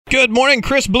Good morning,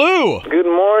 Chris Blue. Good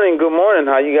morning. Good morning.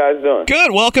 How you guys doing?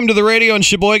 Good. Welcome to the radio in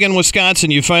Sheboygan,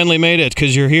 Wisconsin. You finally made it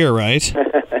because you're here, right?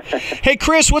 Hey,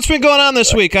 Chris, what's been going on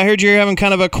this week? I heard you're having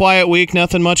kind of a quiet week.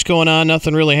 Nothing much going on.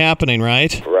 Nothing really happening,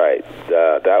 right? Right.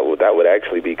 That would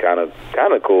actually be kind of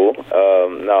cool.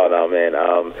 No, man.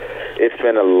 It's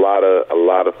been a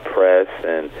lot of press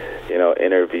and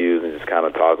interviews and just kind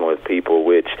of talking with people,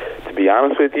 which, to be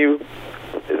honest with you,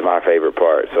 is my favorite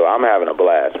part. So I'm having a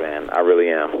blast, man. I really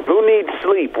am. Who needs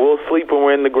sleep? We'll sleep when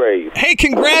we're in the grave. Hey,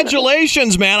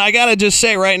 congratulations, man. I got to just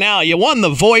say right now, you won The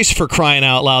Voice, for crying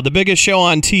out loud, the biggest show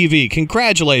on TV.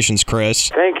 Congratulations, Chris.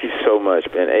 Thank you so much,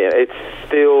 Ben.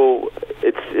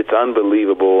 It's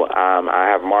unbelievable. I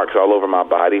have marks all over my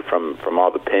body from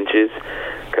all the pinches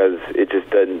because it just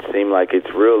doesn't seem like it's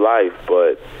real life,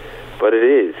 but it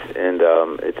is, and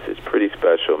it's pretty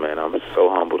special, man. I'm so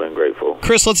humbled and grateful.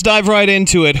 Chris, let's dive right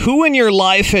into it. Who in your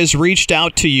life has reached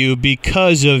out to you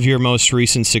because of your most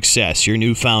recent success, your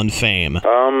newfound fame?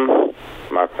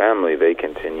 My family, they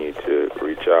continue to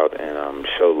reach out and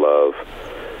show love,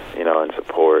 and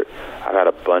support. I've had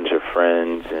a bunch of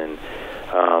friends, and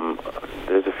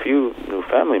there's a few new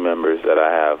family members that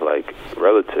I have, like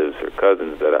relatives or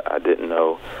cousins that I didn't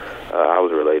know I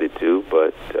was related to,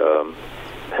 but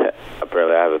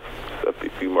apparently I have a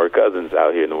few more cousins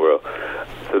out here in the world.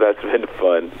 So that's been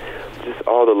fun. Just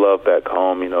all the love back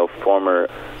home, former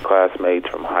classmates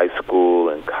from high school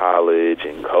and college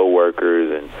and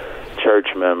coworkers and church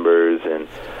members, and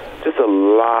just a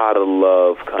lot of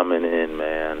love coming in,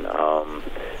 man.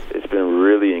 It's been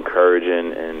really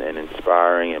encouraging and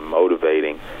inspiring and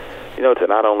motivating, to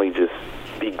not only just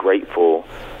be grateful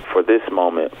for this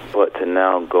moment, but to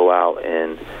now go out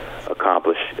and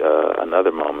accomplish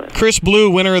another moment. Chris Blue,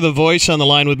 winner of The Voice, on the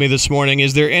line with me this morning.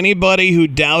 Is there anybody who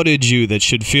doubted you that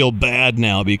should feel bad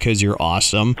now because you're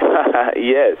awesome?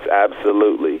 Yes,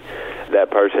 absolutely. That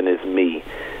person is me.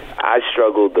 I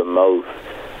struggled the most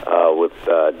with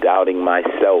doubting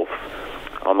myself.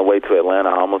 On the way to Atlanta,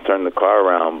 I almost turned the car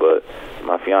around, but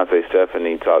my fiance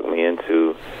Stephanie talked me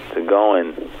into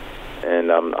going,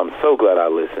 and I'm so glad I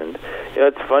listened.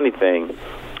 It's a funny thing.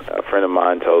 A friend of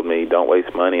mine told me, don't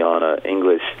waste money on an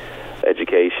English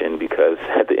education, because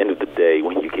at the end of the day,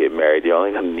 when you get married, you're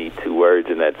only going to need 2 words,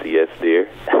 and that's yes, dear.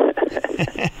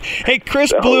 Hey,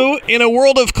 Chris Blue, in a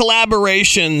world of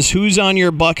collaborations, who's on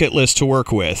your bucket list to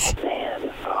work with?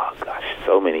 Man, oh gosh,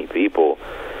 so many people.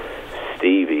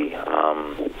 Stevie,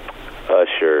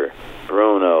 Usher,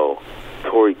 Bruno,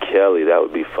 Tori Kelly, that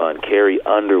would be fun. Carrie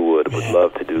Underwood, would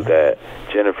love to do that.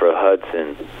 Jennifer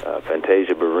Hudson,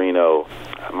 Fantasia Barrino,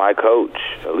 my coach,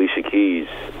 Alicia Keys.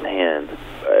 Man,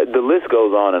 the list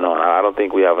goes on and on. I don't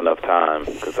think we have enough time,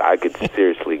 because I could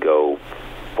seriously go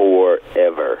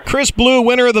forever. Chris Blue,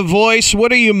 winner of The Voice,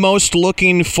 what are you most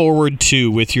looking forward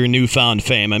to with your newfound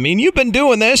fame? I mean, you've been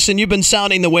doing this, and you've been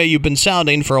sounding the way you've been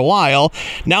sounding for a while.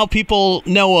 Now people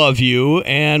know of you,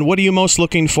 and what are you most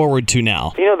looking forward to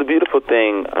now? The beautiful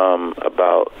thing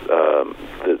about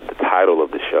the title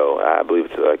of the show, I believe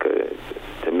it's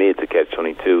to me, it's a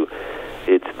catch-22.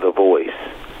 It's The Voice.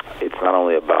 It's not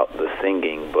only about the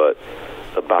singing, but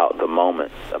about the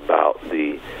moment, about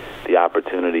the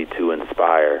opportunity to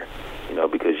inspire,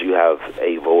 because you have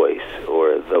a voice,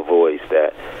 or the voice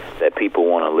that people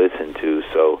want to listen to.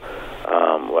 So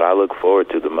what I look forward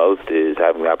to the most is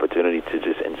having the opportunity to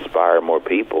just inspire more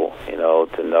people,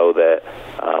 to know that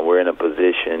we're in a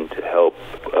position to help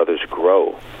others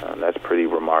grow. That's pretty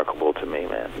remarkable to me,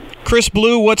 man. Chris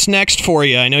Blue, what's next for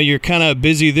you? I know you're kind of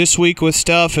busy this week with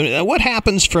stuff. And what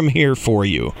happens from here for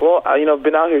you? Well, I've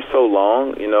been out here so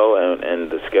long, and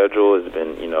the schedule has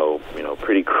been,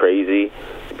 pretty crazy.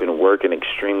 I've been working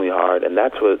extremely hard, and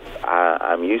that's what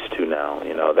I'm used to now.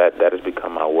 That has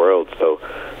become my world. So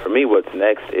for me, what's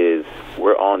next is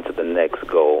we're on to the next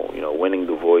goal. Winning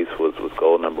The Voice was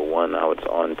goal number 1. Now it's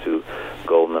on to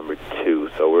goal number 2.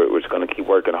 So we're just going to keep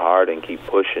working hard and keep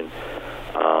pushing.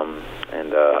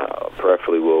 And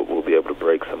preferably we'll be able to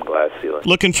break some glass ceilings.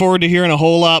 Looking forward to hearing a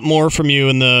whole lot more from you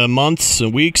in the months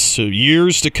and weeks,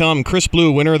 years to come. Chris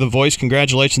Blue, winner of The Voice,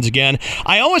 congratulations again.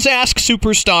 I always ask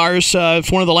superstars,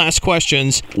 for one of the last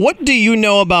questions, what do you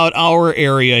know about our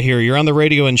area here? You're on the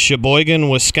radio in Sheboygan,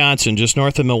 Wisconsin, just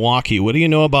north of Milwaukee. What do you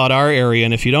know about our area?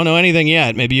 And if you don't know anything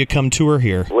yet, maybe you come tour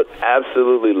here. Would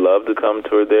absolutely love to come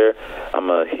tour there. I'm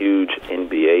a huge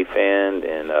NBA fan,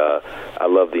 and I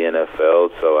love the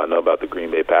NFL, so I know about the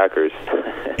Green Bay Packers.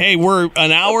 Hey, we're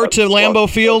an hour to Lambeau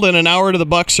Field and an hour to the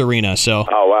Bucks Arena, so.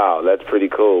 Oh, wow. Wow, that's pretty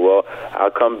cool. Well,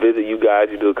 I'll come visit you guys.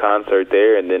 You do a concert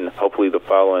there, and then hopefully the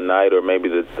following night or maybe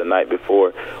the night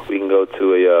before, we can go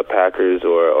to a Packers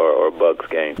or Bucks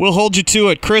game. We'll hold you to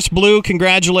it. Chris Blue,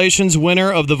 congratulations,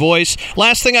 winner of The Voice.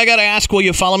 Last thing I got to ask, will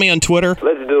you follow me on Twitter?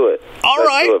 Let's do it. All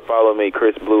right. Do it. Follow me,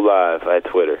 Chris Blue Live, at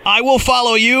Twitter. I will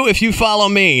follow you if you follow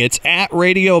me. It's at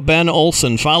Radio Ben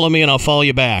Olsen. Follow me and I'll follow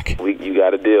you back. You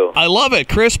got a deal. I love it.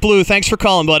 Chris Blue, thanks for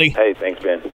calling, buddy. Hey, thanks, Ben.